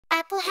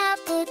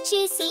apple,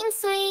 juicy and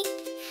sweet.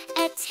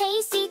 A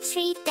tasty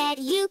treat that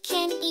you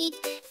can eat,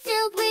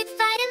 filled with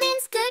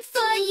vitamins good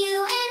for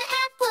you. An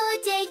apple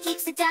a day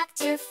keeps the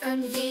doctor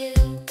from you.